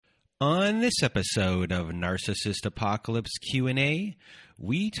On this episode of Narcissist Apocalypse Q&A,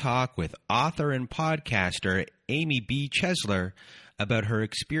 we talk with author and podcaster Amy B. Chesler about her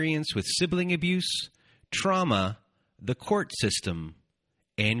experience with sibling abuse, trauma, the court system,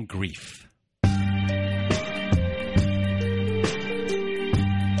 and grief.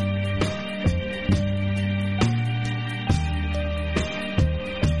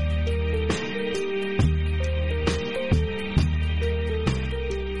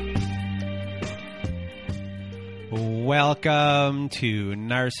 Welcome to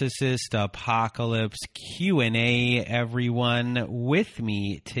Narcissist Apocalypse Q&A, everyone. With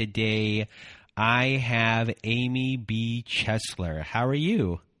me today, I have Amy B. Chesler. How are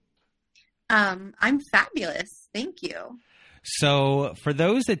you? I'm fabulous. Thank you. So, for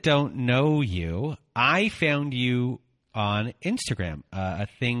those that don't know you, I found you on Instagram. A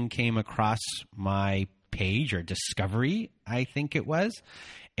thing came across my page, or discovery, I think it was,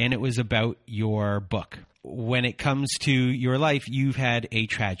 and it was about your book. When it comes to your life, you've had a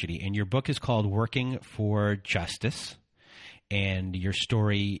tragedy, and your book is called Working for Justice, and your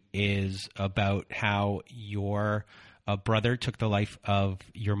story is about how your brother took the life of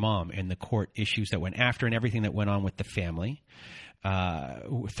your mom and the court issues that went after and everything that went on with the family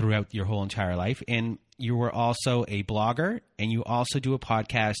throughout your whole entire life. And you were also a blogger, and you also do a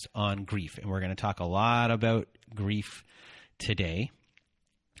podcast on grief, and we're going to talk a lot about grief today.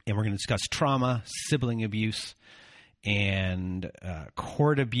 And we're going to discuss trauma, sibling abuse, and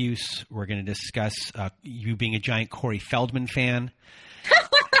court abuse. We're going to discuss you being a giant Corey Feldman fan.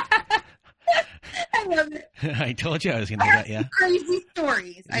 I love it. I told you I was going to do that. Yeah, crazy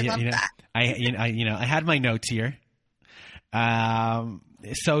stories. I love that. I had my notes here.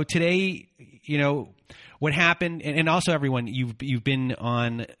 So today, what happened, and also everyone, you've been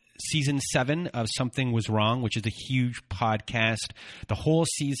on Season 7 of Something Was Wrong, which is a huge podcast. The whole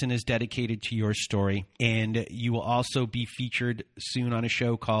season is dedicated to your story, and you will also be featured soon on a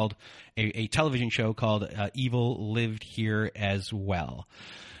show called a television show called Evil Lived Here as well.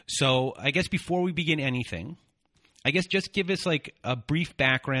 So I guess before we begin anything, just give us like a brief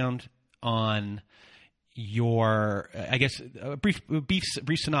background on your, a brief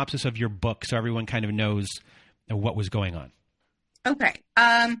synopsis of your book, so everyone kind of knows what was going on. Okay.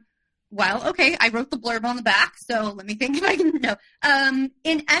 I wrote the blurb on the back, so let me think if I can know.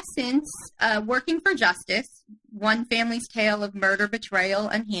 In essence, Working for Justice, one family's tale of murder, betrayal,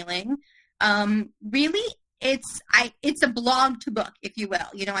 and healing. Really, it's a blog to book, if you will.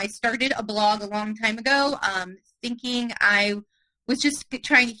 I started a blog a long time ago, thinking I was just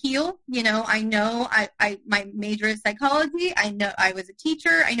trying to heal. I know my major is psychology. I know I was a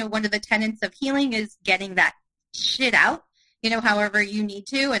teacher. I know one of the tenets of healing is getting that shit out, however you need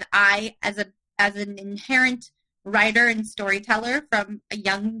to. And I, as an inherent writer and storyteller from a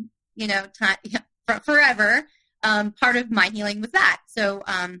young, time, forever, part of my healing was that. So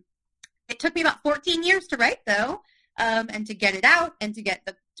it took me about 14 years to write, though, and to get it out and to get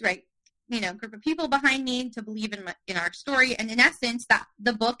the right, group of people behind me to believe in our story. And in essence, that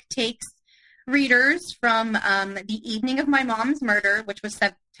the book takes readers from the evening of my mom's murder, which was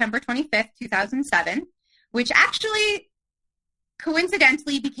September 25th, 2007, which actually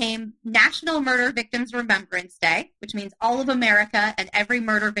coincidentally became National Murder Victims Remembrance Day, which means all of America and every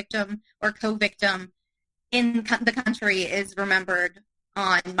murder victim or co-victim in the country is remembered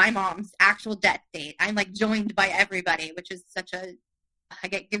on my mom's actual death date. I'm like joined by everybody, which is I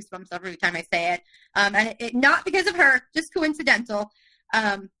get goosebumps every time I say it. And it not because of her, just coincidental.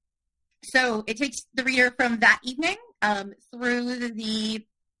 So it takes the reader from that evening through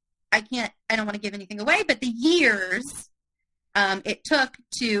I don't want to give anything away, but the years it took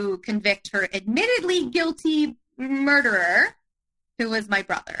to convict her admittedly guilty murderer, who was my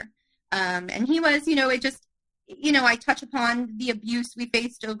brother. And he was, I touch upon the abuse we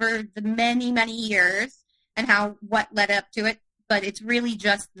faced over the many, many years and what led up to it. But it's really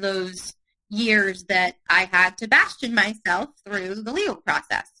just those years that I had to bastion myself through the legal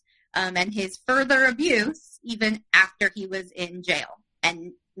process, and his further abuse, even after he was in jail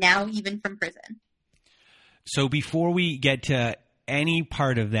and now even from prison. So before we get to any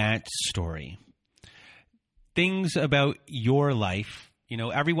part of that story, things about your life,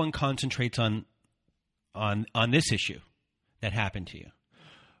 everyone concentrates on this issue that happened to you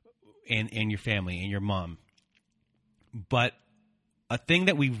and your family and your mom. But a thing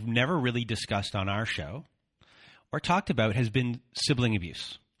that we've never really discussed on our show or talked about has been sibling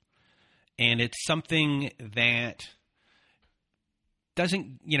abuse. And it's something that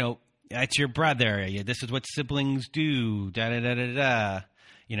doesn't, that's your brother. This is what siblings do. Da-da-da-da-da.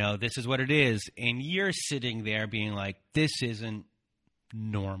 This is what it is. And you're sitting there being like, this isn't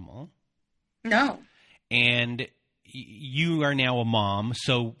normal. No. And you are now a mom,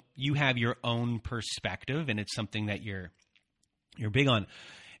 so you have your own perspective, and it's something that you're big on.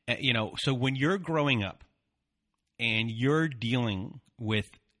 So when you're growing up and you're dealing with,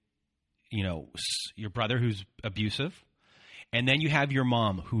 your brother who's abusive, and then you have your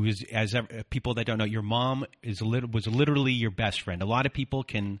mom who is, as people that don't know, your mom was literally your best friend. A lot of people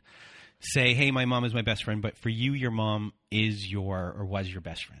can say, hey, my mom is my best friend, but for you, your mom was your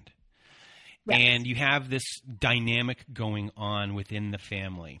best friend. Yes. And you have this dynamic going on within the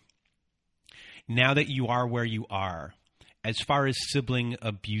family. Now that you are where you are, as far as sibling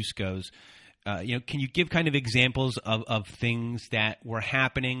abuse goes, can you give kind of examples of things that were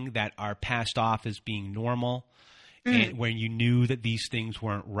happening that are passed off as being normal, and when you knew that these things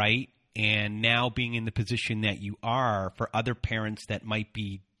weren't right, and now being in the position that you are for other parents that might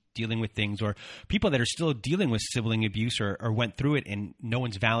be dealing with things, or people that are still dealing with sibling abuse or went through it and no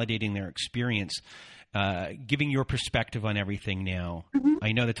one's validating their experience, giving your perspective on everything now. Mm-hmm.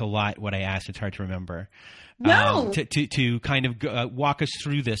 I know that's a lot what I asked. It's hard to remember. No. To kind of walk us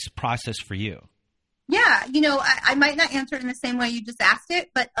through this process for you. Yeah. I might not answer it in the same way you just asked it,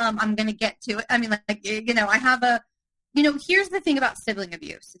 but I'm going to get to it. I mean, I have here's the thing about sibling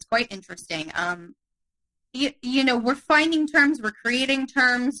abuse. It's quite interesting. We're finding terms, we're creating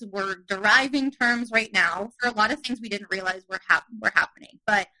terms, we're deriving terms right now for a lot of things we didn't realize were happening.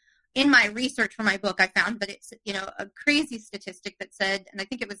 But in my research for my book, I found that it's, a crazy statistic that said, and I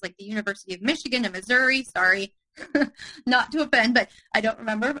think it was like the University of Michigan and Missouri, sorry, not to offend, but I don't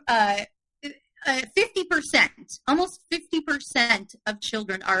remember, 50%, almost 50% of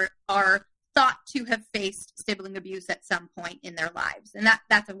children are thought to have faced sibling abuse at some point in their lives. And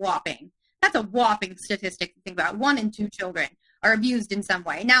that's a whopping statistic to think about. 1 in 2 children are abused in some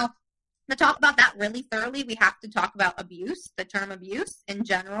way. Now, to talk about that really thoroughly, we have to talk about abuse, the term abuse in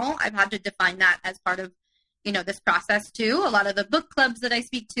general. I've had to define that as part of, this process too. A lot of the book clubs that I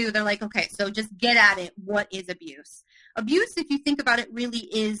speak to, they're like, okay, so just get at it. What is abuse? Abuse, if you think about it, really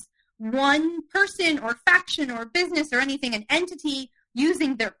is one person or faction or business or anything, an entity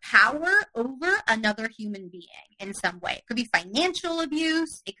using their power over another human being in some way. It could be financial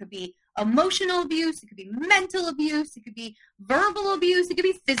abuse. It could be emotional abuse. It could be mental abuse. It could be verbal abuse. It could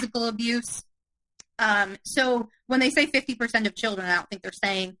be physical abuse. So when they say 50% of children, I don't think they're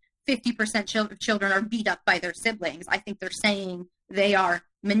saying 50% of children are beat up by their siblings. I think they're saying they are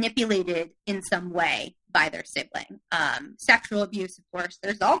manipulated in some way by their sibling. Sexual abuse, of course.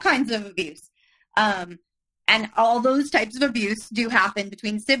 There's all kinds of abuse. And all those types of abuse do happen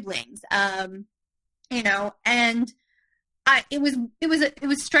between siblings, and it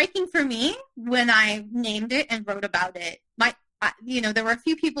was striking for me when I named it and wrote about it. There were a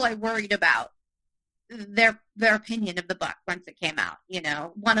few people I worried about their opinion of the book once it came out.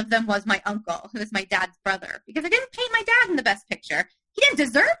 One of them was my uncle, who is my dad's brother, because I didn't paint my dad in the best picture. He didn't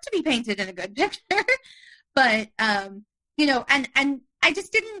deserve to be painted in a good picture, but and I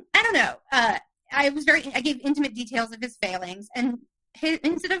just didn't. I don't know. I gave intimate details of his failings, and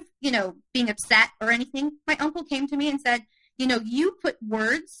instead of, being upset or anything, my uncle came to me and said, you put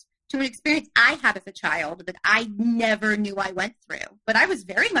words to an experience I had as a child that I never knew I went through, but I was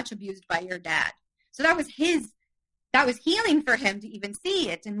very much abused by your dad. So that was healing for him to even see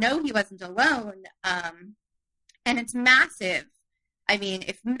it and know he wasn't alone. And it's massive. I mean,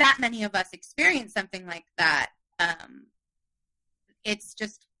 if that many of us experience something like that,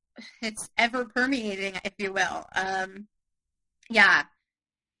 it's ever permeating, if you will. Yeah.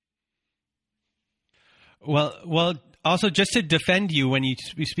 Well, also just to defend you when you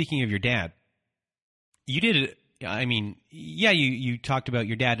speaking of your dad, you did it. I mean, yeah, you talked about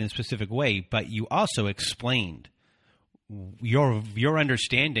your dad in a specific way, but you also explained your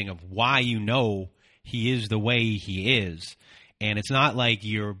understanding of why he is the way he is. And it's not like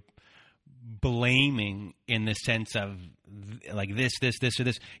you're blaming in the sense of like this, or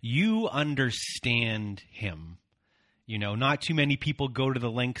this. You understand him. Not too many people go to the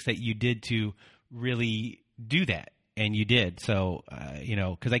lengths that you did to really do that. And you did. So,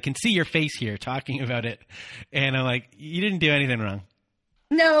 because I can see your face here talking about it. And I'm like, you didn't do anything wrong.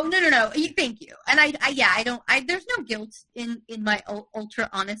 No. Thank you. And there's no guilt in my ultra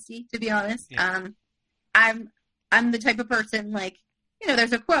honesty, to be honest. Yeah. I'm the type of person, like,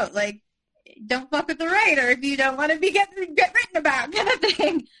 there's a quote, like, don't fuck with the writer if you don't want to get written about, kind of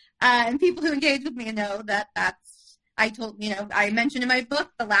thing. And people who engage with me know I mentioned in my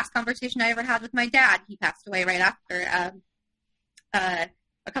book the last conversation I ever had with my dad. He passed away right after, a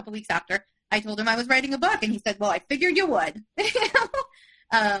couple weeks after. I told him I was writing a book, and he said, well, I figured you would.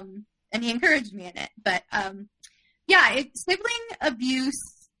 And he encouraged me in it. But, Sibling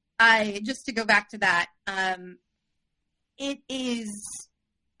abuse. Just to go back to that, it is,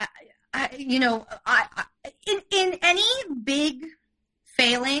 in any big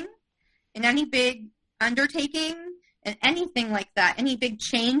failing, in any big undertaking, and anything like that, any big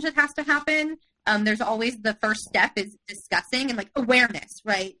change that has to happen, there's always the first step is discussing and like awareness,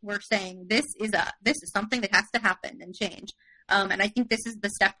 right? We're saying this is something that has to happen and change. And I think this is the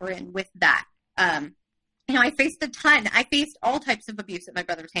step we're in with that. I faced a ton. I faced all types of abuse at my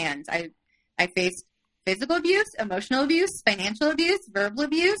brother's hands. I faced physical abuse, emotional abuse, financial abuse, verbal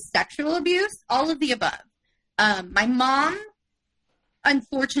abuse, sexual abuse, all of the above. My mom,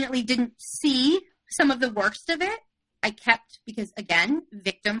 unfortunately, didn't see some of the worst of it. I kept, because again,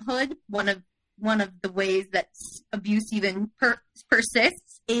 victimhood, one of the ways that abuse even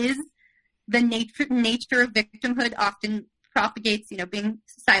persists is the nature of victimhood often propagates, being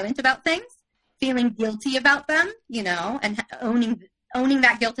silent about things, feeling guilty about them, and owning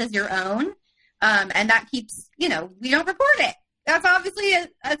that guilt as your own. And that keeps, we don't report it. That's obviously a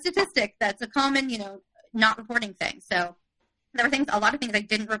statistic. That's a common, not reporting thing. So there were a lot of things I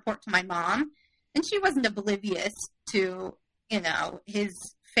didn't report to my mom, and she wasn't oblivious to,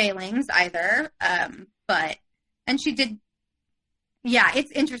 his failings either. And she did. Yeah,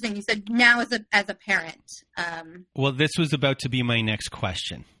 it's interesting. You said now as a parent. Well, this was about to be my next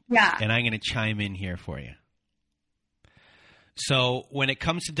question. Yeah. And I'm going to chime in here for you. So when it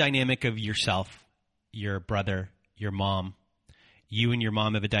comes to dynamic of yourself, your brother, your mom, you and your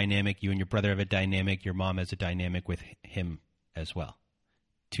mom have a dynamic, you and your brother have a dynamic, your mom has a dynamic with him as well.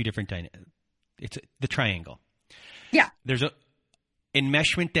 Two different dynamics. It's the triangle. Yeah. There's a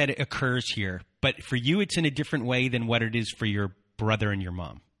enmeshment that occurs here, but for you it's in a different way than what it is for your brother and your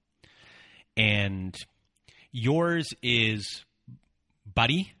mom. And yours is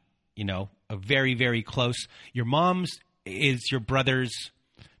buddy, a very, very close. Your mom's is your brother's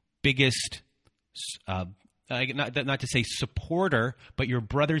biggest, not to say supporter, but your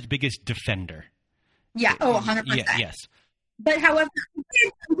brother's biggest defender. Yeah. Oh, 100%. Yeah, yes. But however,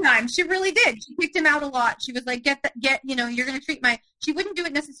 sometimes she really did. She kicked him out a lot. She was like, you're going to treat she wouldn't do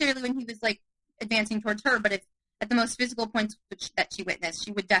it necessarily when he was like advancing towards her, but if at the most physical points that she witnessed,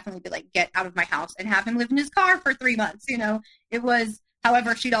 she would definitely be like, get out of my house, and have him live in his car for 3 months. It was,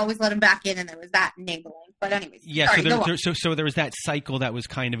 however, she'd always let him back in, and there was that enabling. But anyways, yeah. sorry, so there was that cycle that was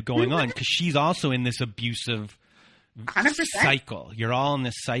kind of going on, because she's also in this abusive 100%. cycle. You're all in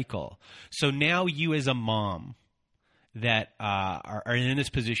this cycle. So now you as a mom that are in this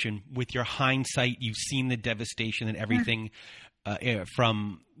position, with your hindsight, you've seen the devastation and everything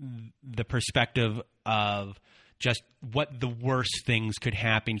from the perspective of just what the worst things could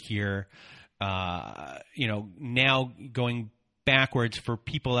happen here. Now going backwards, for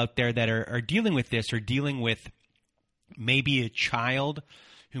people out there that are dealing with this, or dealing with maybe a child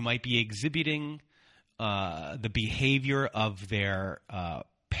who might be exhibiting the behavior of their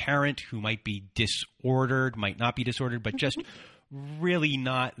parent, who might be disordered, might not be disordered, but just really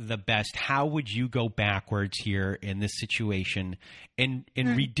not the best. How would you go backwards here in this situation and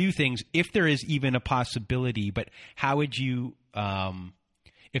redo things, if there is even a possibility? But how would you,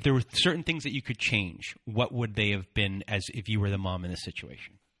 if there were certain things that you could change, what would they have been, as if you were the mom in this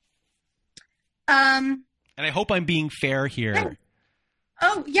situation? And I hope I'm being fair here. Yeah.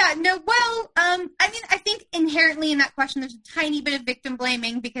 Oh, yeah, no, well, I think inherently in that question, there's a tiny bit of victim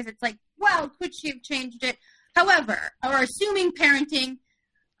blaming, because it's like, well, could she have changed it? However, or assuming parenting,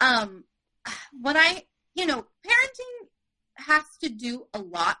 parenting has to do a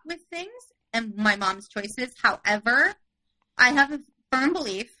lot with things, and my mom's choices. However, I have a firm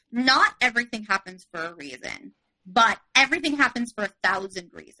belief, not everything happens for a reason, but everything happens for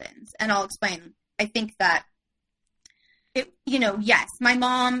 1,000 reasons. And I'll explain. I think that yes, my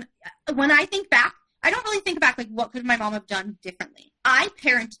mom, when I think back, I don't really think back like, what could my mom have done differently? I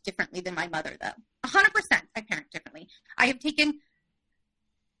parent differently than my mother, though. 100% I parent differently. I have taken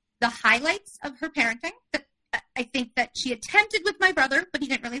the highlights of her parenting that I think that she attempted with my brother, but he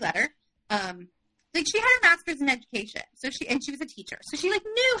didn't really let her. She had her master's in education, and she was a teacher. So she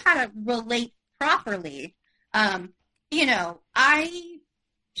knew how to relate properly. I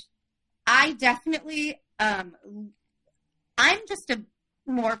definitely, I'm just in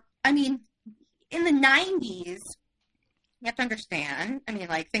the 90s, you have to understand,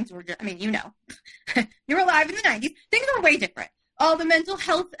 things were just, you were alive in the 90s, things were way different. All the mental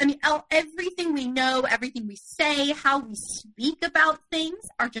health, everything we know, everything we say, how we speak about things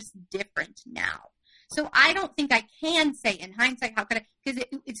are just different now. So I don't think I can say in hindsight, how could I, because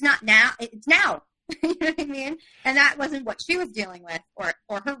it's not now, it's now. You know what I mean? And that wasn't what she was dealing with, or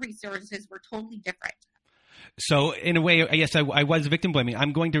her resources were totally different. So in a way, yes, I was victim blaming.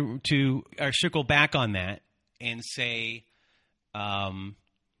 I'm going to circle back on that and say,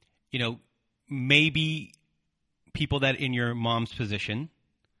 maybe people that in your mom's position,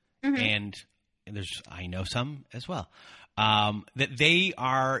 and I know some as well, that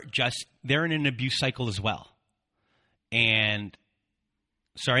they're in an abuse cycle as well. And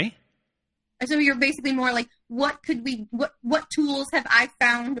sorry? So you're basically more like, what tools have I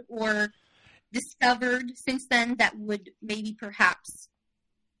found or discovered since then that would maybe perhaps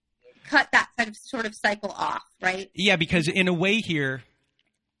cut that sort of cycle off, right? Yeah, because in a way here,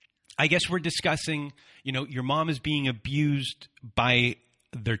 I guess we're discussing, your mom is being abused by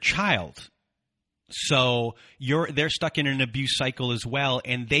their child. So they're stuck in an abuse cycle as well,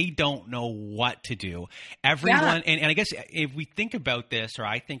 and they don't know what to do. Everyone, and I guess if we think about this, or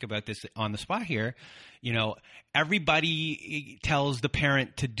I think about this on the spot here, everybody tells the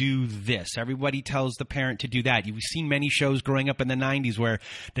parent to do this. Everybody tells the parent to do that. You've seen many shows growing up in the 90s where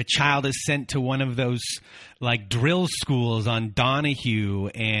the child is sent to one of those like drill schools on Donahue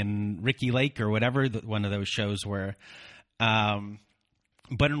and Ricky Lake or whatever one of those shows were.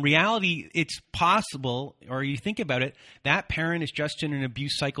 But in reality, it's possible, or you think about it, that parent is just in an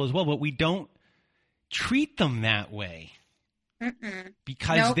abuse cycle as well, but we don't treat them that way.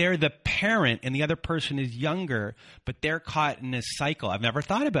 Because they're the parent and the other person is younger, but they're caught in this cycle. I've never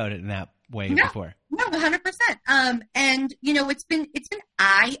thought about it in that way before. No, 100%. And it's been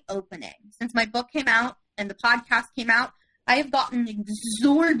eye-opening since my book came out and the podcast came out. I have gotten an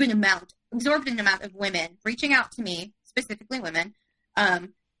exorbitant amount of women reaching out to me, specifically women,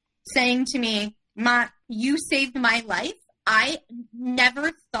 saying to me, "Ma, you saved my life. I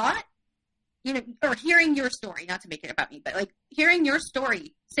never thought." Or hearing your story, not to make it about me, but like hearing your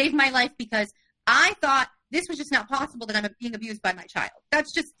story saved my life because I thought this was just not possible that I'm being abused by my child.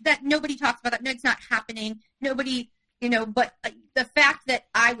 That's just that nobody talks about that. No, it's not happening. Nobody, but the fact that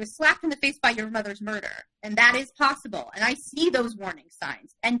I was slapped in the face by your mother's murder, and that is possible. And I see those warning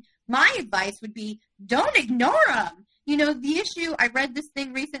signs. And my advice would be don't ignore them. The issue, I read this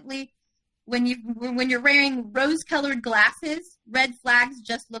thing recently. When you're wearing rose-colored glasses, red flags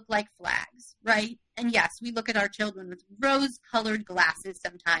just look like flags, right? And yes, we look at our children with rose-colored glasses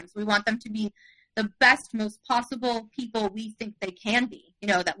sometimes. We want them to be the best, most possible people we think they can be,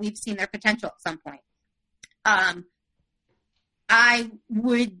 that we've seen their potential at some point.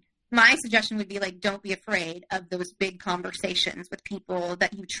 My suggestion would be like, don't be afraid of those big conversations with people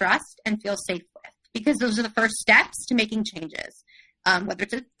that you trust and feel safe with, because those are the first steps to making changes. Whether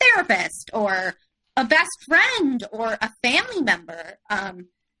it's a therapist or a best friend or a family member, even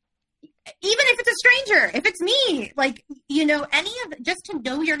if it's a stranger, if it's me, just to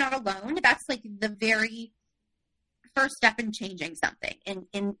know you're not alone, that's like the very first step in changing something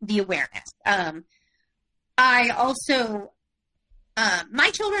in the awareness. I also, my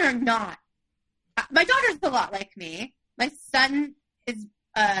children are not, my daughter's a lot like me. My son is,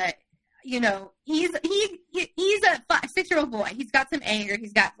 he's a 6-year-old boy. He's got some anger. He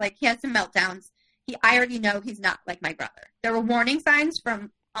has some meltdowns. I already know he's not like my brother. There were warning signs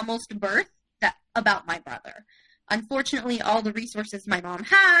from almost birth about my brother. Unfortunately, all the resources my mom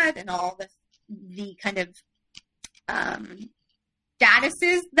had and all the kind of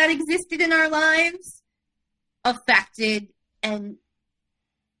statuses that existed in our lives affected and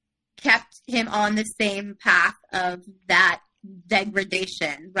kept him on the same path of that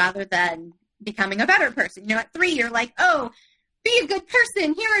degradation rather than becoming a better person. At 3, you're like, oh, be a good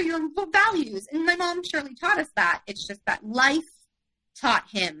person. Here are your values. And my mom surely taught us that. It's just that life taught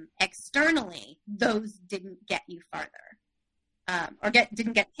him externally. Those didn't get you farther.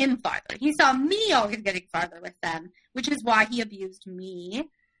 Didn't get him farther. He saw me always getting farther with them, which is why he abused me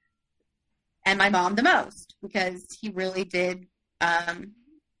and my mom the most, because he really did,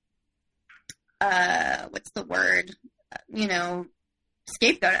 what's the word?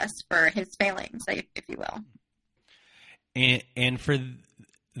 Scapegoat us for his failings, if you will. And for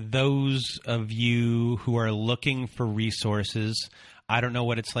those of you who are looking for resources, I don't know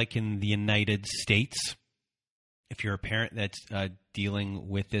what it's like in the United States if you're a parent that's dealing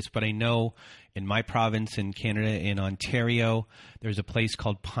with this, but I know in my province in Canada, in Ontario, there's a place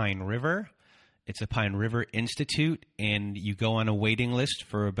called Pine River. It's a Pine River Institute, and you go on a waiting list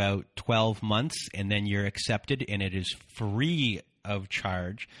for about 12 months, and then you're accepted, and it is free of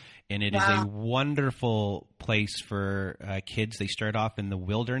charge. And it is a wonderful place for kids. They start off in the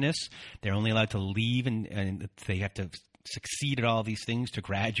wilderness. They're only allowed to leave, and they have to succeed at all these things to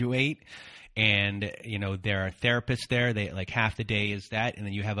graduate. And, there are therapists there. They like half the day is that. And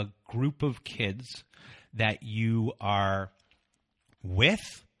then you have a group of kids that you are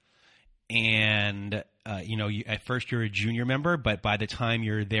with. And at first you're a junior member, but by the time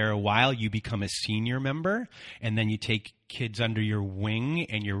you're there a while, you become a senior member, and then you take kids under your wing,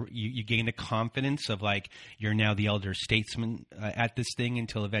 and you gain the confidence of like you're now the elder statesman at this thing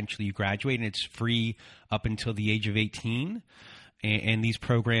until eventually you graduate, and it's free up until the age of 18. And these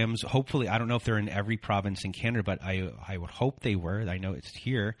programs, hopefully, I don't know if they're in every province in Canada, but I would hope they were. I know it's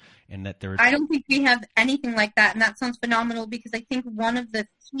here, and that they're. I don't think we have anything like that, and that sounds phenomenal because I think one of the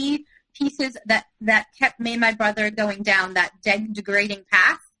key pieces that made my brother going down that degrading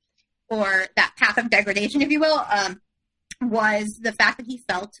path, or that path of degradation, if you will, was the fact that he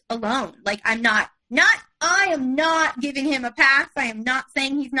felt alone. Like I am not giving him a pass. I am not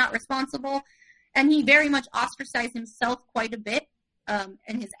saying he's not responsible. And he very much ostracized himself quite a bit, and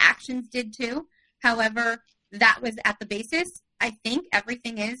his actions did too. However, that was at the basis. I think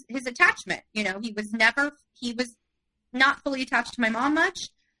everything is his attachment. He was not fully attached to my mom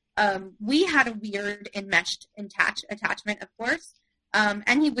much. We had a weird enmeshed attachment, of course.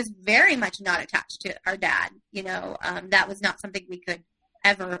 And he was very much not attached to our dad. That was not something we could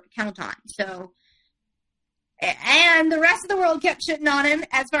ever count on. So, and the rest of the world kept shitting on him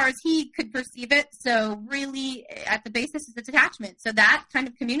as far as he could perceive it. So really, at the basis is its attachment. So that kind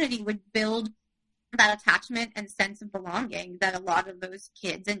of community would build that attachment and sense of belonging that a lot of those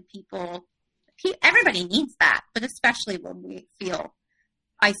kids and people, everybody needs that, but especially when we feel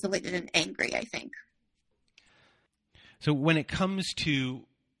isolated and angry, I think. So when it comes to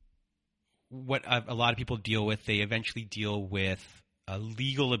what a lot of people deal with, they eventually deal with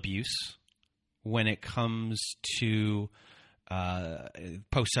legal abuse. When it comes to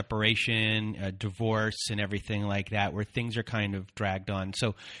post-separation, divorce, and everything like that, where things are kind of dragged on.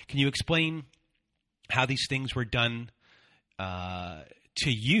 So can you explain how these things were done to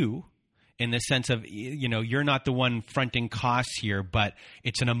you, in the sense of, you're not the one fronting costs here, but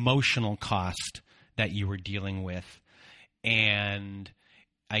it's an emotional cost that you were dealing with. And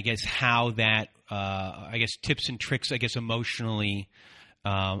I guess how that, tips and tricks, emotionally,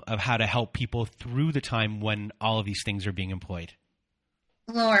 of how to help people through the time when all of these things are being employed?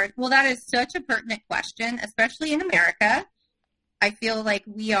 Lord, well, that is such a pertinent question, especially in America. I feel like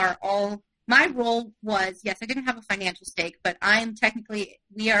my role was, yes, I didn't have a financial stake, but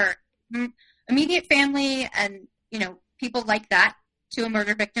we are immediate family, and, people like that to a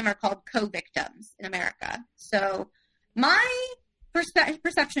murder victim are called co-victims in America. So my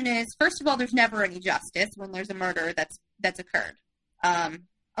perception is, first of all, there's never any justice when there's a murder that's occurred.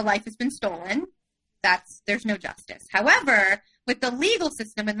 A life has been stolen. There's no justice. However, with the legal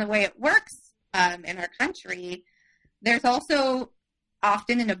system and the way it works in our country, there's also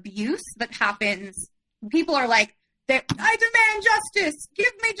often an abuse that happens. People are like, I demand justice.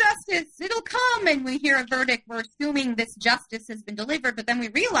 Give me justice. It'll come. And we hear a verdict. We're assuming this justice has been delivered. But then we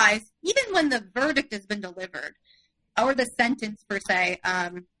realize, even when the verdict has been delivered, or the sentence per se,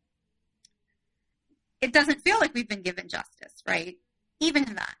 it doesn't feel like we've been given justice, right? Even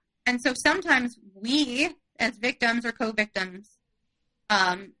in that. And so sometimes we, as victims or co-victims,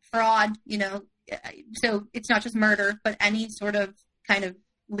 fraud, so it's not just murder, but any sort of kind of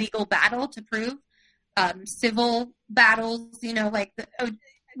legal battle to prove, civil battles, like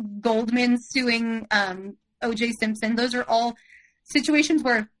Goldman suing O.J. Simpson. Those are all situations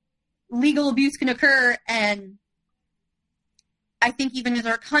where legal abuse can occur. And I think even as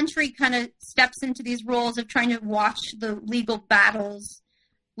our country kind of steps into these roles of trying to watch the legal battles,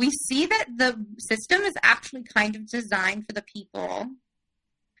 we see that the system is actually kind of designed for the people.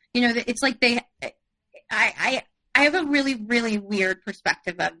 It's like I have a really, really weird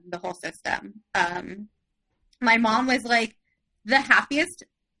perspective of the whole system. My mom was like the happiest,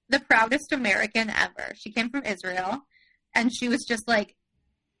 the proudest American ever. She came from Israel, and she was just like,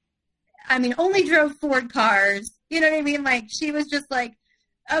 only drove Ford cars. You know what I mean? Like, she was just like,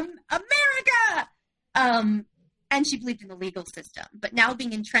 America! And she believed in the legal system. But now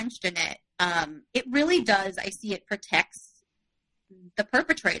being entrenched in it, it really does, I see it protects the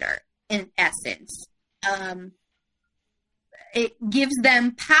perpetrator, in essence. It gives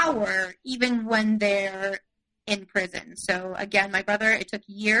them power even when they're in prison. So, again, my brother, it took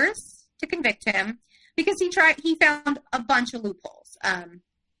years to convict him because he found a bunch of loopholes. And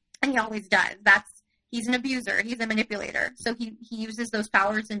he always does. He's an abuser. He's a manipulator. So he uses those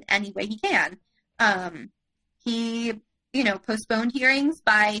powers in any way he can. He, postponed hearings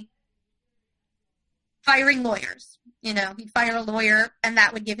by firing lawyers. He'd fire a lawyer, and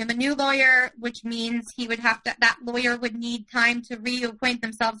that would give him a new lawyer, which means that lawyer would need time to reacquaint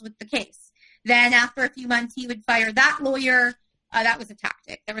themselves with the case. Then after a few months, he would fire that lawyer. That was a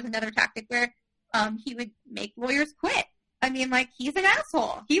tactic. There was another tactic where he would make lawyers quit. He's an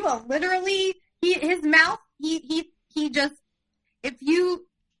asshole. He will literally his mouth, he just, if you,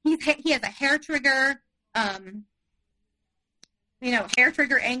 he has a hair trigger, hair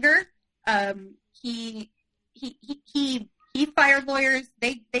trigger anger. He fired lawyers.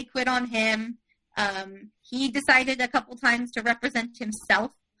 They quit on him. He decided a couple times to represent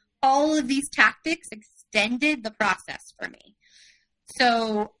himself. All of these tactics extended the process for me.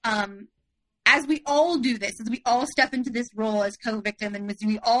 So, as we all do this, as we all step into this role as co-victim, and as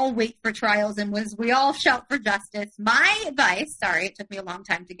we all wait for trials, and as we all shout for justice, my advice, sorry, it took me a long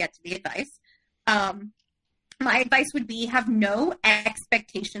time to get to the advice. My advice would be have no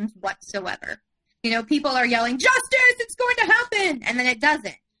expectations whatsoever. People are yelling, justice, it's going to happen. And then it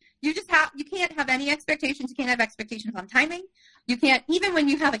doesn't. You can't have any expectations. You can't have expectations on timing. You can't, even when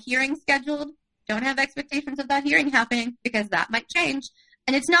you have a hearing scheduled, don't have expectations of that hearing happening, because that might change.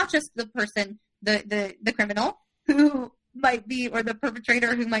 And it's not just the person, the criminal who might be, or the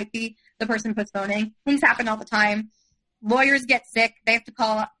perpetrator who might be the person postponing. Things happen all the time. Lawyers get sick. They have to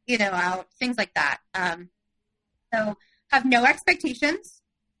call, out, things like that. So have no expectations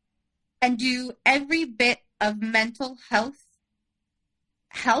and do every bit of mental health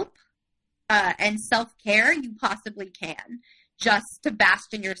help and self-care you possibly can, just to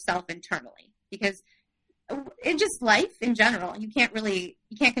bastion yourself internally. Because in just life in general, you can't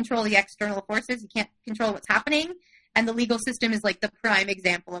control the external forces. You can't control what's happening. And the legal system is like the prime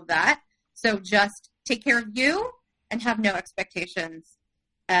example of that. So just take care of you and have no expectations.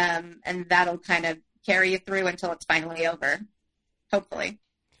 And that'll kind of carry you through until it's finally over, hopefully.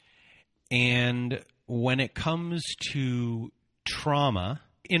 And when it comes to trauma,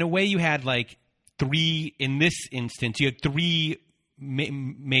 in a way you had like three, in this instance, you had three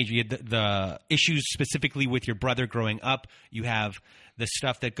major, you had the issues specifically with your brother growing up. You have the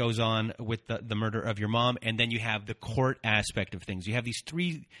stuff that goes on with the murder of your mom, and then you have the court aspect of things. You have these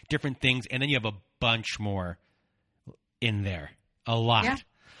three different things, and then you have a bunch more in there, a lot. Yeah.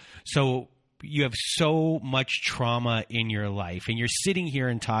 So you have so much trauma in your life, and you're sitting here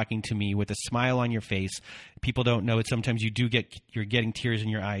and talking to me with a smile on your face. People don't know it. Sometimes you're getting tears in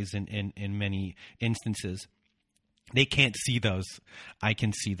your eyes in many instances. They can't see those. I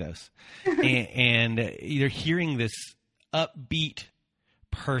can see those. and you're hearing this upbeat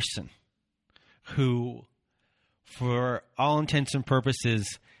person who, for all intents and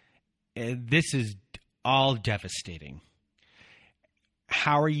purposes, this is all devastating.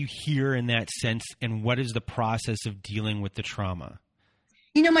 How are you here in that sense, and what is the process of dealing with the trauma?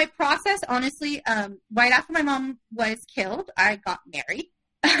 My process, honestly, right after my mom was killed, I got married.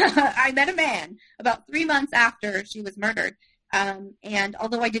 I met a man about 3 months after she was murdered. And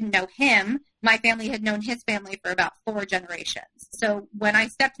although I didn't know him, my family had known his family for about 4 generations. So when I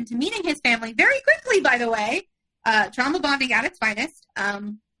stepped into meeting his family, very quickly, by the way, trauma bonding at its finest,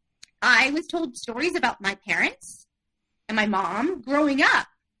 I was told stories about my parents and my mom growing up.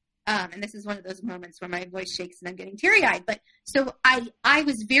 And this is one of those moments where my voice shakes and I'm getting teary-eyed. But so I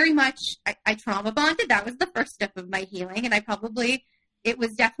was very much, I trauma bonded. That was the first step of my healing. And it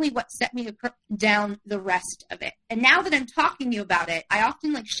was definitely what set me down the rest of it. And now that I'm talking to you about it, I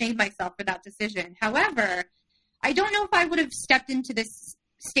often shame myself for that decision. However, I don't know if I would have stepped into this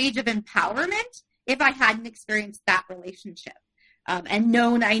stage of empowerment if I hadn't experienced that relationship and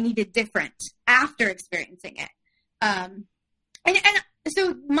known I needed different after experiencing it. And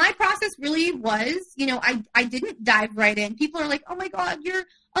so my process really was, I didn't dive right in. People are like, oh my God, you're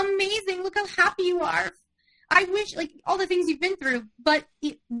amazing. Look how happy you are. I wish, all the things you've been through, but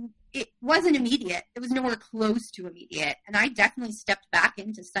it wasn't immediate. It was nowhere close to immediate. And I definitely stepped back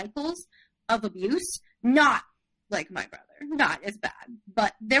into cycles of abuse, not like my brother, not as bad.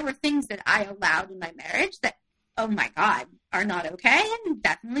 But there were things that I allowed in my marriage that, oh my God, are not okay, and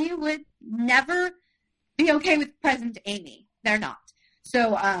definitely would never be okay with present Amy. They're not.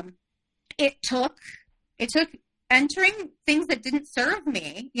 So it took entering things that didn't serve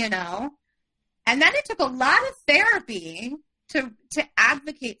me, And then it took a lot of therapy to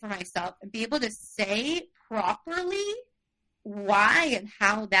advocate for myself and be able to say properly why and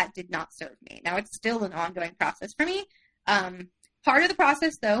how that did not serve me. Now, it's still an ongoing process for me. Part of the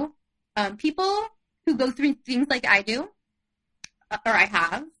process, though, people who go through things like I do, or I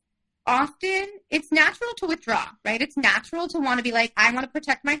have, often it's natural to withdraw, right? It's natural to want to be like, I want to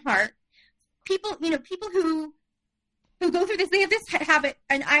protect my heart. People who go through this, they have this habit,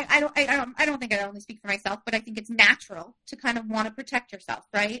 and I don't think I only speak for myself, but I think it's natural to kind of want to protect yourself,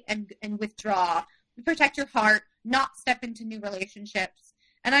 right? And withdraw, protect your heart, not step into new relationships.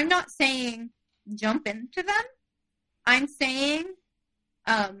 And I'm not saying jump into them. I'm saying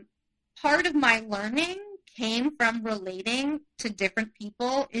part of my learning came from relating to different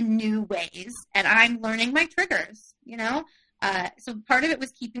people in new ways, and I'm learning my triggers, you know? So part of it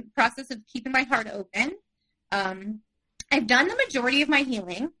was process of keeping my heart open. I've done the majority of my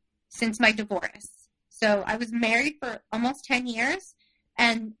healing since my divorce. So I was married for almost 10 years,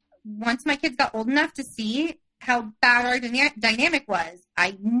 and once my kids got old enough to see how bad our dynamic was,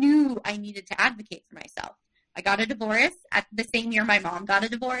 I knew I needed to advocate for myself. I got a divorce at the same year my mom got a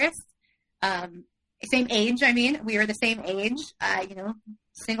divorce. Same age, I mean, we were the same age,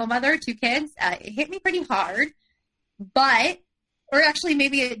 single mother, 2 kids. It hit me pretty hard, or actually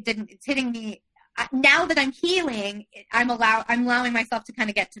maybe it didn't. It's hitting me now that I'm healing. I'm allowing myself to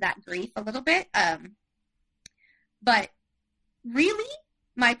kind of get to that grief a little bit. But really,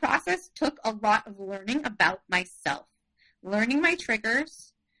 my process took a lot of learning about myself, learning my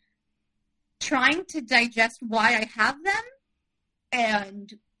triggers, trying to digest why I have them,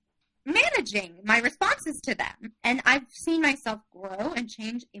 and managing my responses to them. And I've seen myself grow and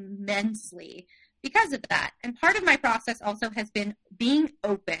change immensely because of that. And part of my process also has been being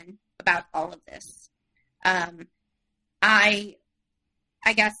open about all of this. I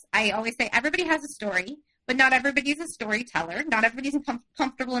guess I always say everybody has a story, but not everybody's a storyteller. Not everybody's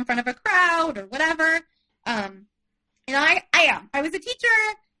comfortable in front of a crowd or whatever. And I am. I was a teacher,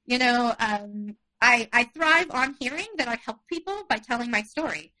 I thrive on hearing that I help people by telling my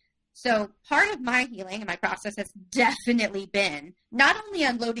story. So part of my healing and my process has definitely been not only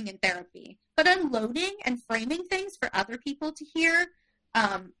unloading in therapy, but unloading and framing things for other people to hear,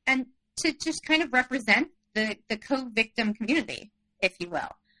 and to just kind of represent the co-victim community, if you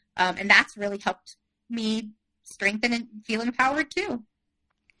will. And that's really helped me strengthen and feel empowered too.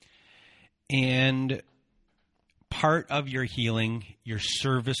 And part of your healing, your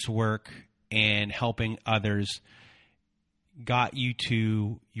service work, and helping others got you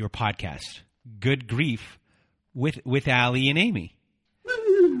to your podcast, Good Grief, with Allie and Amy.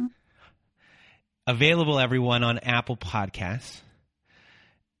 Woo-hoo. Available, everyone, on Apple Podcasts.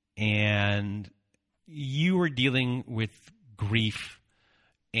 And you were dealing with grief,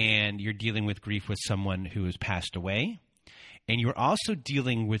 and you're dealing with grief with someone who has passed away. And you're also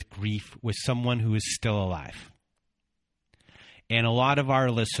dealing with grief with someone who is still alive. And a lot of our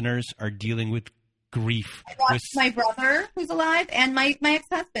listeners are dealing with grief. I lost my brother who's alive, and my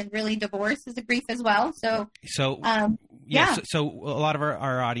ex-husband. Really, divorce is a grief as well. So a lot of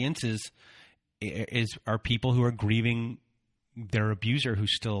our audience are people who are grieving their abuser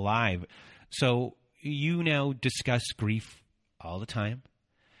who's still alive. So you now discuss grief all the time,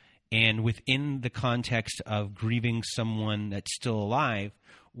 and within the context of grieving someone that's still alive,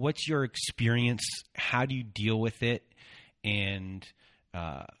 what's your experience? How do you deal with it? And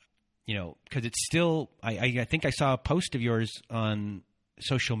because it's still, I think I saw a post of yours on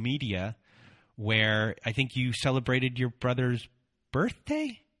social media where I think you celebrated your brother's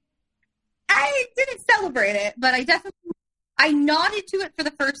birthday. I didn't celebrate it, but I nodded to it for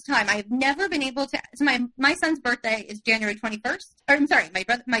the first time. I've never been able to. So my son's birthday is January 21st. Or I'm sorry,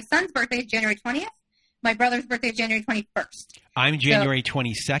 my son's birthday is January 20th. My brother's birthday is January 21st. I'm January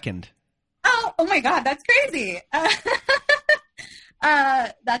 22nd. Oh my God, that's crazy.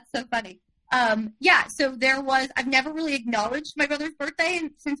 That's so funny. So I've never really acknowledged my brother's birthday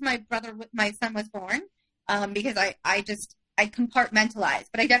since my son was born, because I compartmentalize,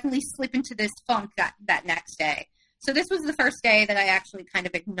 but I definitely slip into this funk that next day. So this was the first day that I actually kind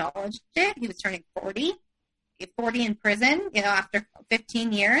of acknowledged it. He was turning 40 in prison, after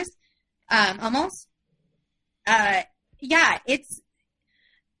 15 years, almost.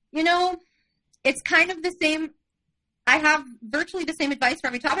 It's kind of the same. I have virtually the same advice for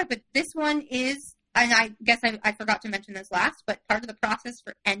every topic, but this one is, and I guess I forgot to mention this last, but part of the process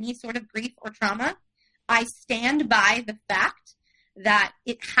for any sort of grief or trauma, I stand by the fact that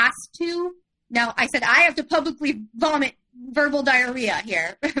it has to. Now, I said I have to publicly vomit verbal diarrhea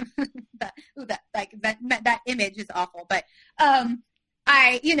here. that image is awful, but that's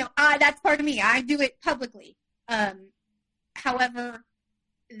part of me. I do it publicly. However,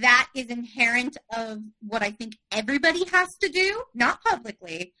 that is inherent of what I think everybody has to do, not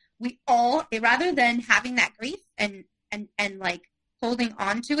publicly. We all, rather than having that grief and like holding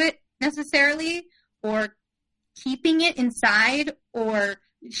on to it necessarily, or keeping it inside, or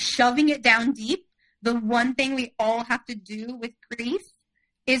shoving it down deep, the one thing we all have to do with grief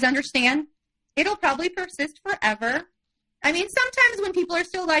is understand it'll probably persist forever. I mean, sometimes when people are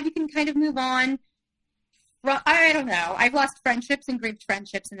still alive, you can kind of move on. I don't know. I've lost friendships and grieved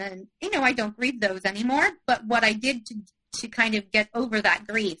friendships, and then, I don't grieve those anymore. But what I did to kind of get over that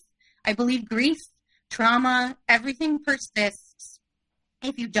grief, I believe grief, trauma, everything persists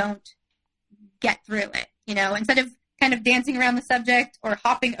if you don't get through it. Instead of kind of dancing around the subject or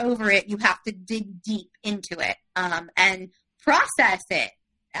hopping over it, you have to dig deep into it and process it.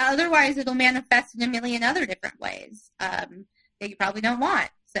 Otherwise, it'll manifest in a million other different ways that you probably don't want.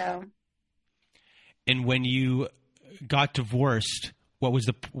 So, and when you got divorced, what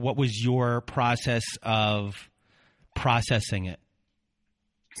was your process of processing it?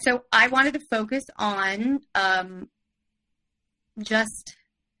 So I wanted to focus on just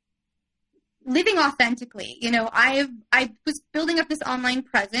living authentically. I was building up this online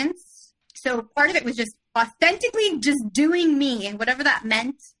presence. So part of it was just authentically just doing me, and whatever that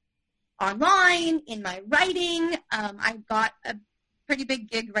meant online, in my writing. I got a pretty big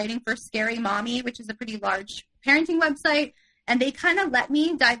gig writing for Scary Mommy, which is a pretty large parenting website. And they kind of let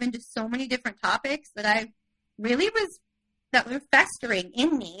me dive into so many different topics that were festering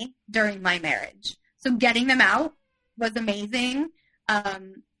in me during my marriage. So getting them out was amazing.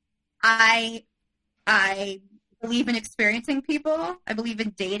 I believe in experiencing people. I believe in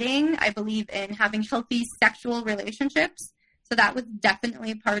dating. I believe in having healthy sexual relationships. So that was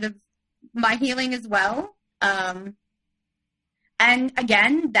definitely a part of my healing as well. And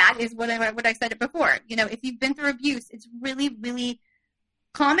again, that is what I said it before. If you've been through abuse, it's really, really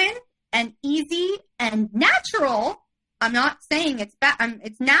common and easy and natural. I'm not saying it's bad.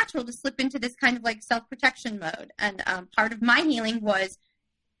 It's natural to slip into this kind of like self-protection mode. And part of my healing was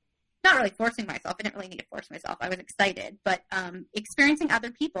not really forcing myself. I didn't really need to force myself. I was excited, but experiencing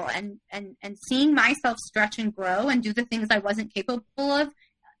other people and seeing myself stretch and grow and do the things I wasn't capable of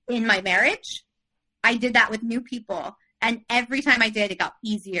in my marriage. I did that with new people. And every time I did, it got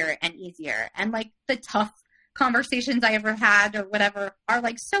easier and easier. And like the tough conversations I ever had or whatever are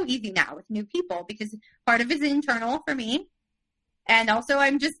like so easy now with new people, because part of it is internal for me. And also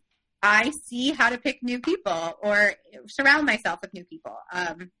I see how to pick new people or surround myself with new people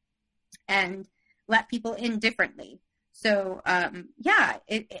and let people in differently. So, I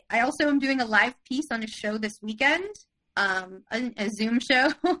also am doing a live piece on a show this weekend, a Zoom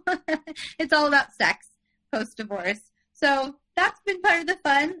show. It's all about sex post-divorce. So that's been part of the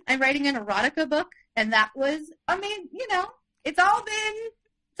fun. I'm writing an erotica book, and that was, it's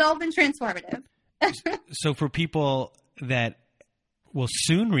all been transformative. So for people that will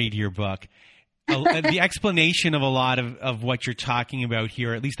soon read your book, the explanation of a lot of what you're talking about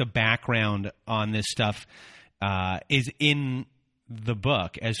here, at least a background on this stuff, is in the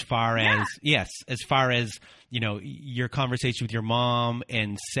book as far as your conversation with your mom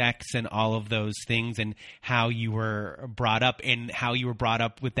and sex and all of those things and how you were brought up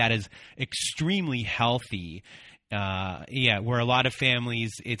with that as extremely healthy. Where a lot of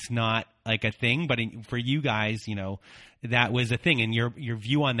families, it's not like a thing, but for you guys, that was a thing. And your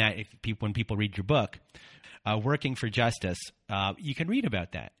view on that, when people read your book, Working for Justice, you can read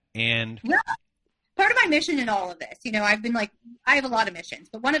about that. And part of my mission in all of this, I have a lot of missions,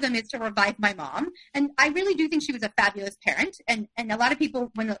 but one of them is to revive my mom. And I really do think she was a fabulous parent. And a lot of people,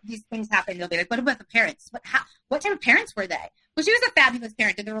 when these things happen, they'll be like, what about the parents? What type of parents were they? Well, she was a fabulous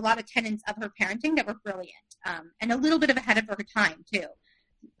parent, and there were a lot of tenets of her parenting that were brilliant, and a little bit of ahead of her time, too.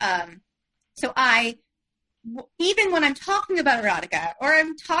 So even when I'm talking about erotica, or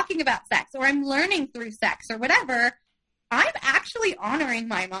I'm talking about sex, or I'm learning through sex, or whatever, I'm actually honoring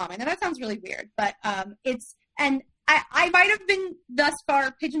my mom. I know that sounds really weird, but I might have been thus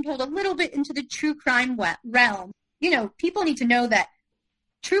far pigeonholed a little bit into the true crime realm. People need to know that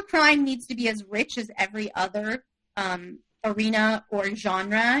true crime needs to be as rich as every other arena or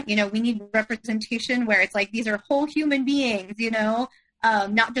genre. We need representation where it's like these are whole human beings,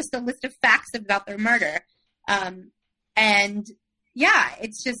 not just a list of facts about their murder.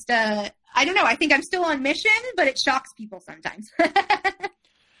 It's just I don't know. I think I'm still on mission, but it shocks people sometimes.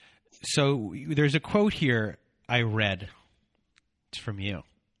 So there's a quote here I read. It's from you.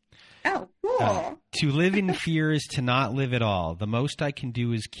 Oh, cool. To live in fear is to not live at all. The most I can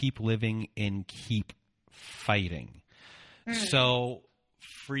do is keep living and keep fighting. So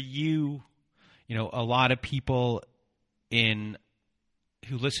for you, a lot of people who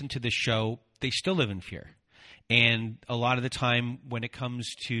listen to this show, they still live in fear. And a lot of the time when it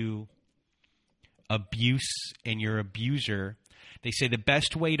comes to abuse and your abuser, they say the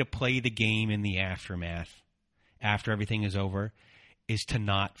best way to play the game in the aftermath, after everything is over, is to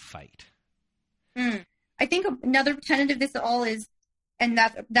not fight. I think another tenet of this all is, and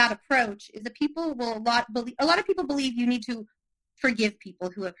that approach is that a lot of people believe you need to forgive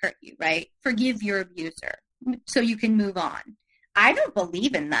people who have hurt you, right? Forgive your abuser so you can move on. I don't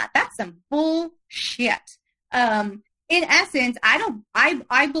believe in that. That's some bullshit. In essence,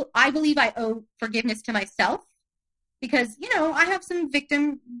 I believe I owe forgiveness to myself because, I have some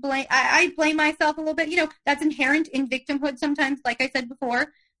victim blame. I blame myself a little bit. That's inherent in victimhood sometimes. Like I said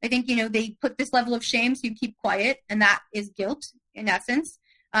before, I think, they put this level of shame so you keep quiet, and that is guilt in essence.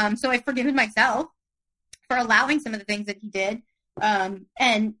 So I've forgiven myself for allowing some of the things that he did.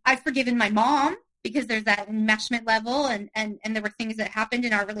 And I've forgiven my mom because there's that enmeshment level, and there were things that happened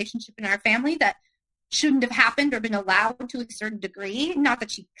in our relationship in our family that shouldn't have happened or been allowed to a certain degree. Not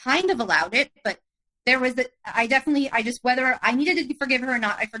that she kind of allowed it, but there was whether I needed to forgive her or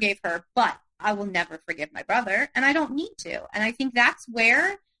not, I forgave her, but I will never forgive my brother, and I don't need to. And I think that's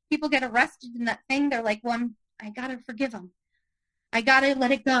where people get arrested in that thing. They're like, well, I gotta forgive him. I gotta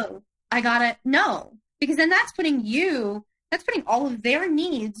let it go. No, because then that's putting all of their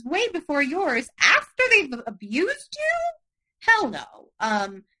needs way before yours after they've abused you. Hell no.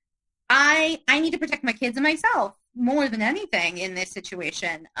 I need to protect my kids and myself more than anything in this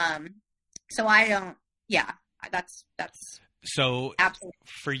situation. So I don't, that's so absolutely.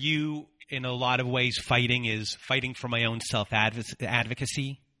 For you, in a lot of ways, fighting is fighting for my own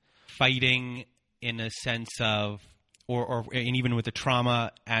self-advocacy, fighting in a sense of, and even with the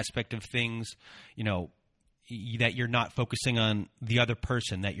trauma aspect of things, that you're not focusing on the other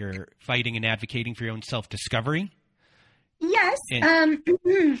person, that you're fighting and advocating for your own self-discovery. Yes.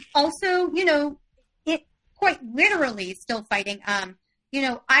 Also, it quite literally still fighting.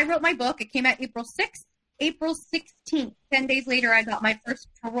 I wrote my book. It came out April 6th. April 16th, 10 days later, I got my first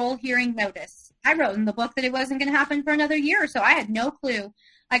parole hearing notice. I wrote in the book that it wasn't going to happen for another year, so I had no clue.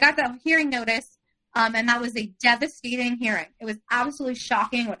 I got that hearing notice, and that was a devastating hearing. It was absolutely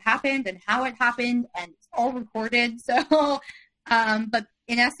shocking what happened and how it happened, and it's all recorded. So, but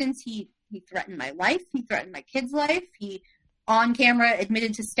in essence, he threatened my life. He threatened my kid's life. He, on camera,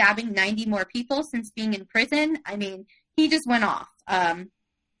 admitted to stabbing 90 more people since being in prison. I mean, he just went off.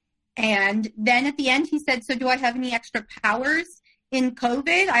 And then at the end, he said, so do I have any extra powers in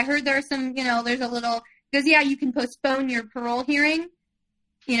COVID? I heard there's some, there's a little, because you can postpone your parole hearing.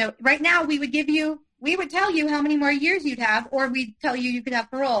 Right now we would tell you how many more years you'd have, or we'd tell you could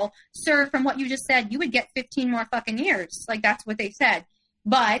have parole. Sir, from what you just said, you would get 15 more fucking years. Like, that's what they said.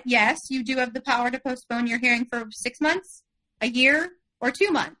 But yes, you do have the power to postpone your hearing for 6 months, a year, or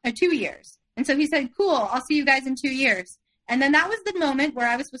 2 months, or 2 years. And so he said, cool, I'll see you guys in 2 years. And then that was the moment where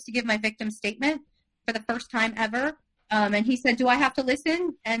I was supposed to give my victim statement for the first time ever. And he said, do I have to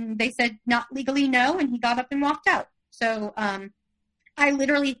listen? And they said, not legally, no. And he got up and walked out. So I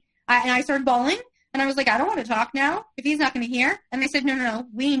started bawling. And I was like, I don't want to talk now if he's not going to hear. And they said, no,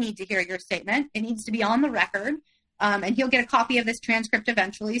 we need to hear your statement. It needs to be on the record. And he'll get a copy of this transcript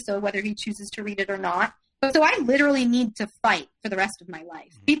eventually. So whether he chooses to read it or not. But so I literally need to fight for the rest of my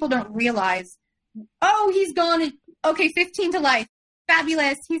life. People don't realize, oh, he's gone. Okay, 15 to life.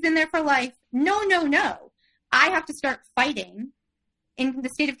 Fabulous. He's in there for life. No. I have to start fighting. In the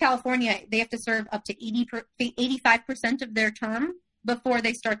state of California, they have to serve up to 85% of their term before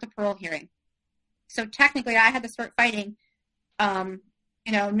they start the parole hearing. So technically, I had to start fighting,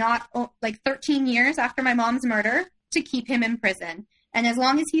 not like 13 years after my mom's murder to keep him in prison. And as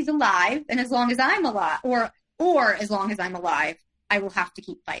long as he's alive, and as long as I'm alive, or as long as I'm alive, I will have to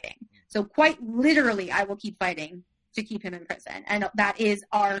keep fighting. So quite literally, I will keep fighting to keep him in prison. And that is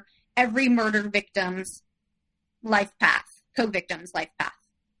every murder victim's life path, co-victim's life path.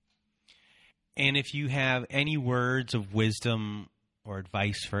 And if you have any words of wisdom or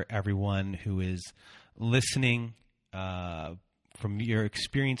advice for everyone who is listening, from your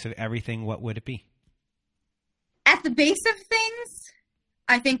experience of everything, what would it be? At the base of things,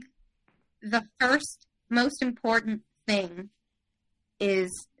 I think the first most important thing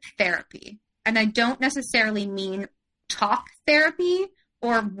is therapy. And I don't necessarily mean talk therapy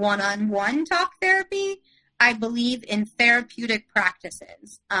or one-on-one talk therapy. I believe in therapeutic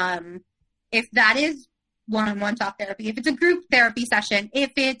practices. If that is one-on-one talk therapy, if it's a group therapy session,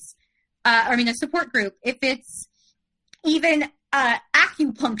 if it's, a support group, if it's even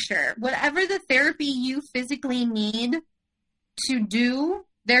acupuncture, whatever the therapy you physically need to do,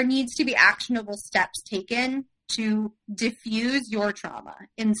 there needs to be actionable steps taken to diffuse your trauma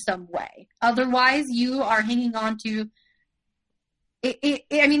in some way. Otherwise, you are hanging on to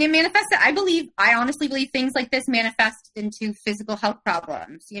it manifests. I honestly believe things like this manifest into physical health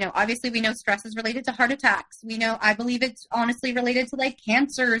problems. Obviously we know stress is related to heart attacks. I believe it's honestly related to like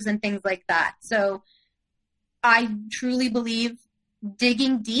cancers and things like that. So I truly believe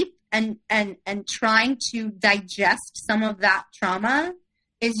digging deep and trying to digest some of that trauma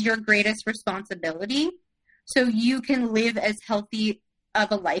is your greatest responsibility, so you can live as healthy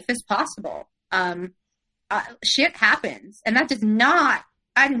of a life as possible. Shit happens, and that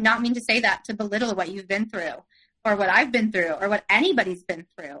I do not mean to say that to belittle what you've been through, or what I've been through or what anybody's been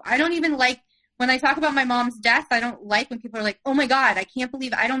through. I don't even like when I talk about my mom's death. I don't like when people are like, "Oh my God, I can't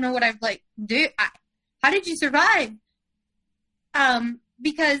believe I don't know what I've like do. How did you survive?"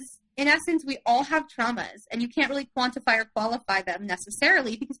 Because in essence, we all have traumas, and you can't really quantify or qualify them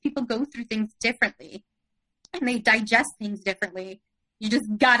necessarily because people go through things differently and they digest things differently. You just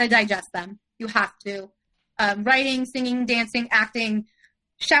gotta digest them. You have to. Writing, singing, dancing, acting,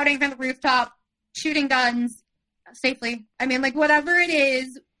 shouting from the rooftop, shooting guns safely. I mean, like, whatever it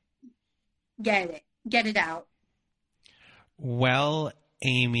is, get it out. Well,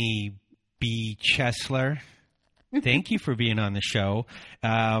 Amy B. Chesler, thank you for being on the show.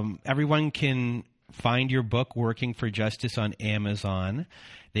 Everyone can find your book, Working for Justice, on Amazon.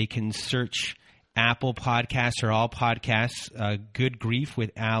 They can search Apple Podcasts or all podcasts, Good Grief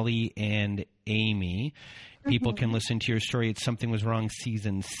with Allie and Amy. People can listen to your story. It's Something Was Wrong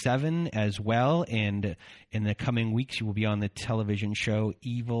Season 7 as well. And in the coming weeks, you will be on the television show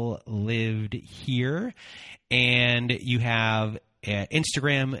Evil Lived Here. And you have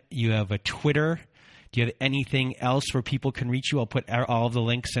Instagram. You have a Twitter. Do you have anything else where people can reach you? I'll put all of the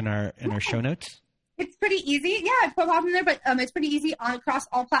links in our show notes. It's pretty easy. Yeah, I put them in there, but it's pretty easy across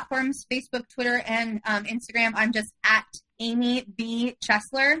all platforms, Facebook, Twitter, and Instagram. I'm just at Amy B.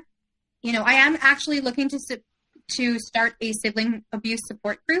 Chesler. You know, I am actually looking to start a sibling abuse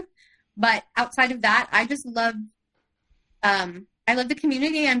support group, but outside of that, I just love, I love the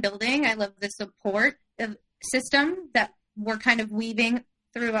community I'm building. I love the support system that we're kind of weaving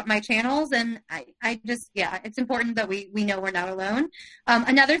throughout my channels. And I just, it's important that we know we're not alone.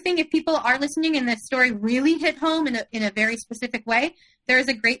 Another thing, if people are listening and the story really hit home in a very specific way, there is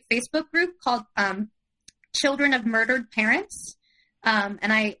a great Facebook group called Children of Murdered Parents. And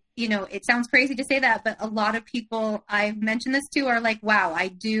it sounds crazy to say that, but a lot of people I've mentioned this to are like, wow, I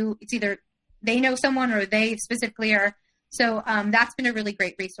do. It's either they know someone or they specifically are. So that's been a really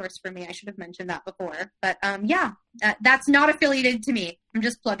great resource for me. I should have mentioned that before. But that's not affiliated to me. I'm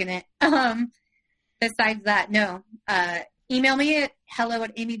just plugging it. Besides that, no. Email me at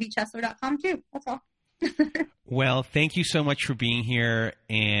hello@amybchesler.com too. That's all. Well, thank you so much for being here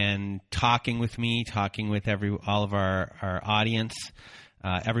and talking with me, talking with all of our audience.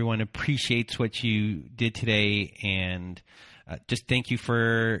 Everyone appreciates what you did today, and just thank you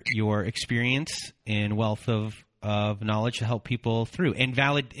for your experience and wealth of knowledge to help people through, and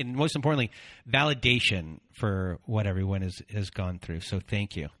most importantly, validation for what everyone has gone through. So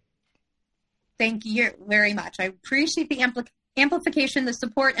thank you. Thank you very much. I appreciate the amplification, the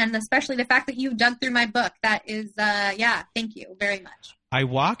support, and especially the fact that you dug through my book. That is, thank you very much. I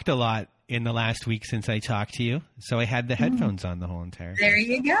walked a lot in the last week since I talked to you, so I had the headphones on the whole entire time. There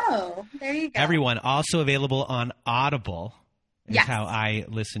you go. Everyone, also available on Audible is how I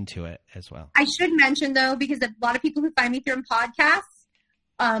listen to it as well. I should mention, though, because a lot of people who find me through podcasts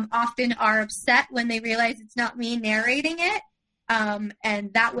often are upset when they realize it's not me narrating it.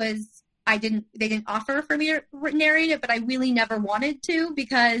 And that was, they didn't offer for me to narrate it, but I really never wanted to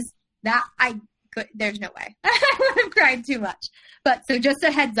because there's no way. I would have cried too much. But so just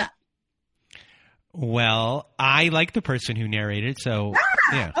a heads up. Well, I like the person who narrated, so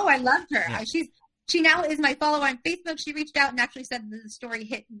yeah. Oh, I loved her. Yeah. She now is my follower on Facebook. She reached out and actually said that the story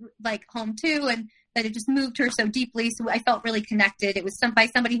hit like home too, and that it just moved her so deeply. So I felt really connected. It was by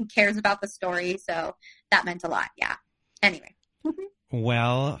somebody who cares about the story, so that meant a lot. Yeah. Anyway.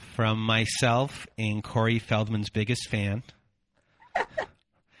 Well, from myself and Corey Feldman's biggest fan,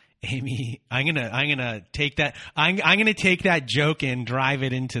 Amy, I'm gonna take that. I'm gonna take that joke and drive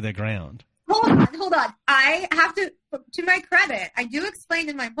it into the ground. Hold on. I have to my credit, I do explain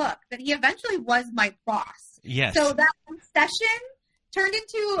in my book that he eventually was my boss. Yes. So that session turned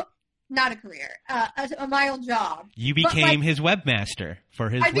into not a career, a mild job. You became his webmaster for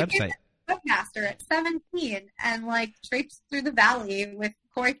his website. Webmaster at 17 and traipsed through the valley with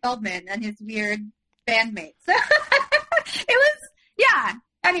Corey Feldman and his weird bandmates. It was,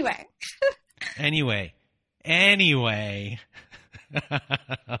 Anyway.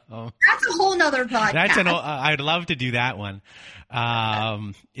 That's a whole nother podcast. I'd love to do that one.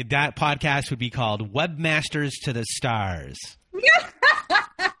 That podcast would be called Webmasters to the Stars.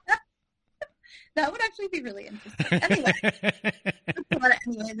 That would actually be really interesting. Anyway,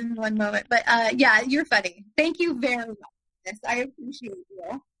 anyways, in one moment. But you're funny. Thank you very much. I appreciate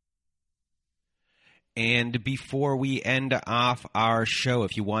you. And before we end off our show,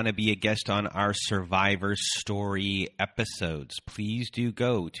 if you want to be a guest on our Survivor Story episodes, please do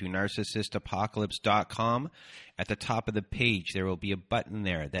go to narcissistapocalypse.com. At the top of the page, there will be a button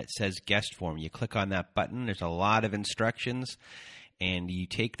there that says guest form. You click on that button. There's a lot of instructions, and you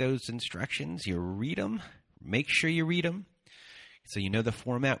take those instructions, you read them, Make sure you read them so you know the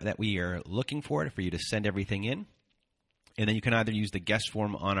format that we are looking for you to send everything in. And then you can either use the guest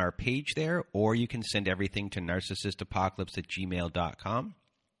form on our page there, or you can send everything to narcissistapocalypse@gmail.com.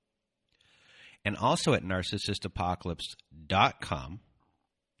 And also at narcissistapocalypse.com,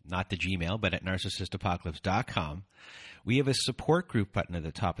 not the Gmail, but at narcissistapocalypse.com, we have a support group button at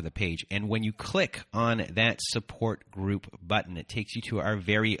the top of the page. And when you click on that support group button, it takes you to our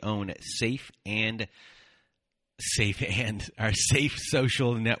very own safe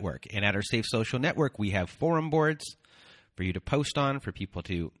social network. And at our safe social network, we have forum boards for you to post on, for people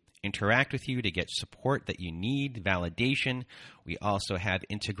to interact with you, to get support that you need, validation. We also have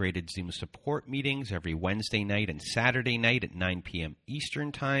integrated Zoom support meetings every Wednesday night and Saturday night at 9 p.m.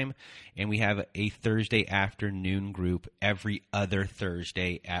 Eastern Time. And we have a Thursday afternoon group every other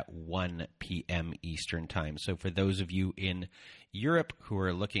Thursday at 1 p.m. Eastern Time. So for those of you in Europe who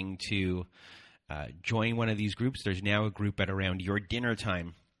are looking to join one of these groups, there's now a group at around your dinner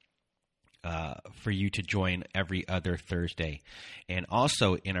time for you to join every other Thursday. And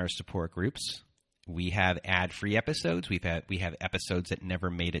also in our support groups, we have ad-free episodes. We have episodes that never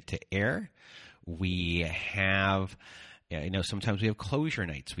made it to air. We have, sometimes we have closure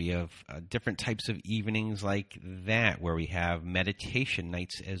nights. We have different types of evenings like that where we have meditation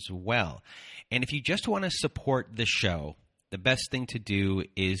nights as well. And if you just want to support the show, the best thing to do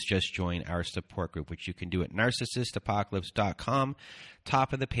is just join our support group, which you can do at narcissistapocalypse.com.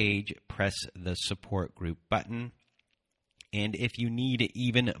 Top of the page, press the support group button. And if you need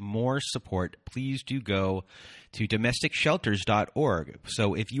even more support, please do go to domesticshelters.org.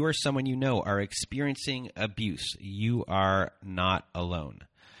 So if you or someone you know are experiencing abuse, you are not alone.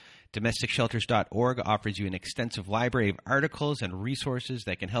 DomesticShelters.org offers you an extensive library of articles and resources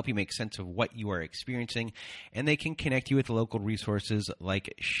that can help you make sense of what you are experiencing, and they can connect you with local resources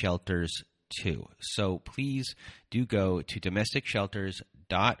like shelters too. So please do go to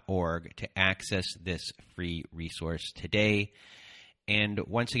DomesticShelters.org to access this free resource today. And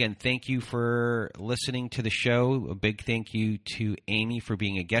once again, thank you for listening to the show. A big thank you to Amy for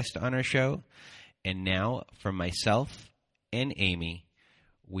being a guest on our show. And now, from myself and Amy,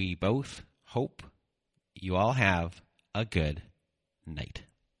 we both hope you all have a good night.